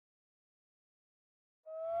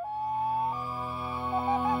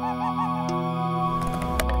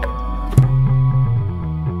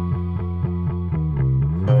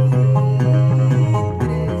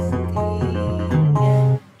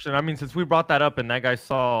question. I mean, since we brought that up and that guy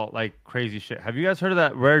saw like crazy shit, have you guys heard of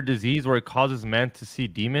that rare disease where it causes men to see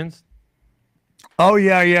demons? Oh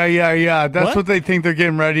yeah. That's what they think they're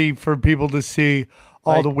getting ready for people to see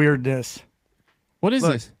all the weirdness. What is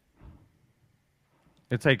this?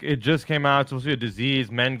 It's like it just came out. It's supposed to be a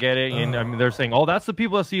disease. Men get it, and I mean they're saying, "Oh, that's the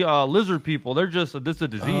people that see lizard people. They're just this is a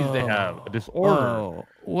disease they have, a disorder." Oh,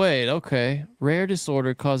 wait, okay. Rare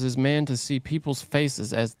disorder causes man to see people's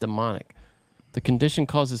faces as demonic. The condition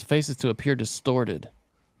causes faces to appear distorted.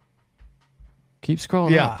 Keep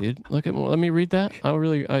scrolling up, dude. Look at. Let me read that.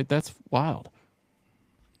 That's wild.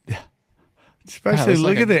 Especially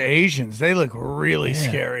look at the Asians. They look really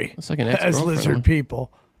scary. It's like an as lizard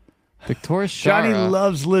people. Victoria Shara. Johnny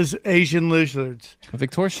loves Asian lizards.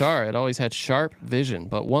 Victoria Shara had always had sharp vision,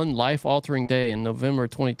 but one life-altering day in November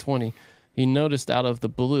 2020, he noticed out of the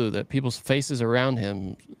blue that people's faces around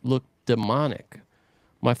him looked demonic.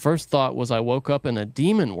 My first thought was I woke up in a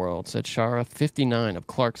demon world, said Shara, 59, of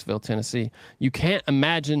Clarksville, Tennessee. You can't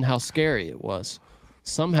imagine how scary it was.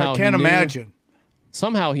 Somehow I can't imagine.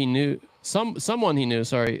 Somehow he knew, someone he knew,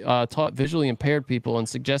 taught visually impaired people and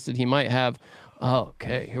suggested he might have,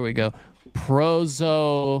 okay, here we go,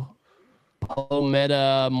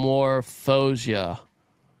 prosopometamorphosia,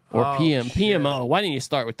 or PMO. Why didn't you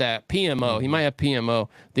start with that? PMO. He might have PMO.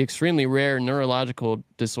 The extremely rare neurological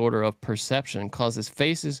disorder of perception causes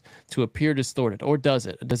faces to appear distorted. Or does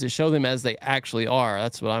it? Does it show them as they actually are?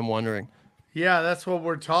 That's what I'm wondering. Yeah, that's what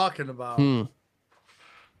we're talking about.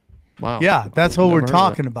 Wow. Yeah, that's what we're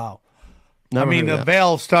talking about. I mean, the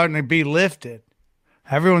veil's starting to be lifted.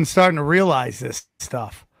 Everyone's starting to realize this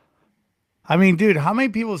stuff. I mean, dude, how many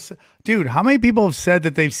people have said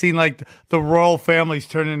that they've seen like the royal families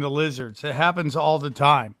turn into lizards? It happens all the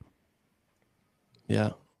time. Yeah.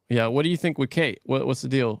 Yeah. What do you think with Kate? What's the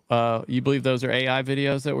deal? You believe those are AI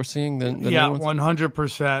videos that we're seeing? Yeah,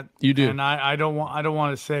 100%. You do. And I don't want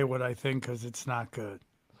to say what I think because it's not good.